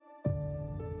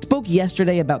spoke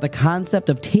yesterday about the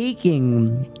concept of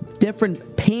taking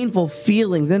different painful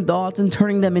feelings and thoughts and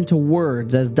turning them into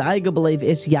words, as Daiga believe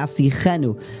is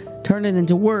yasichenu. Turn it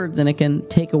into words and it can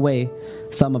take away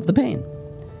some of the pain.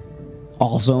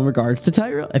 Also in regards to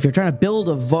Torah, if you're trying to build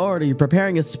a vart or you're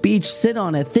preparing a speech, sit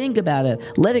on it, think about it,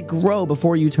 let it grow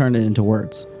before you turn it into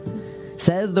words.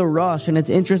 Says the Rosh, and it's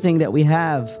interesting that we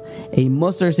have a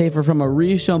Musar Sefer from a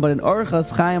Rishon, but in Orchas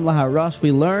Chaim LaHarosh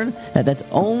we learn that that's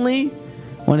only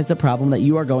when it's a problem that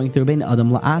you are going through bein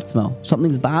adam la'atzmo.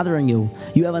 Something's bothering you.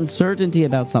 You have uncertainty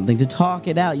about something. To talk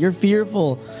it out. You're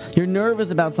fearful. You're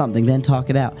nervous about something. Then talk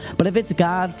it out. But if it's,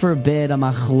 God forbid, a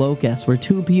machlokes, where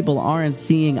two people aren't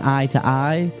seeing eye to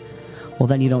eye, well,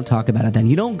 then you don't talk about it then.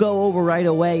 You don't go over right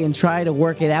away and try to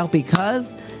work it out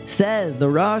because, says the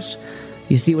Rosh,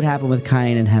 you see what happened with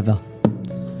Cain and Hevel.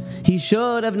 He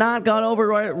should have not gone over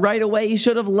right away. He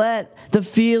should have let the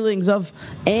feelings of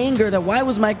anger that why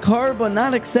was my korban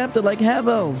not accepted like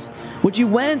Hevel's, which he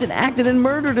went and acted and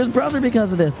murdered his brother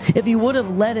because of this. If he would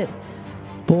have let it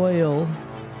boil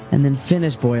and then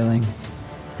finish boiling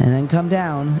and then come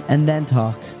down and then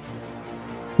talk,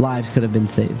 lives could have been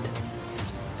saved.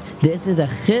 This is a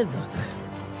chizuk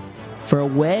for a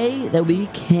way that we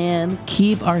can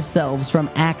keep ourselves from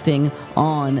acting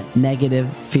on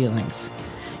negative feelings.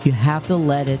 You have to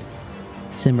let it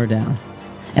simmer down.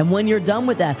 And when you're done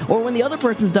with that, or when the other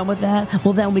person's done with that,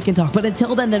 well, then we can talk. But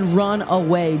until then run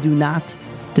away. Do not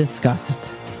discuss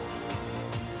it.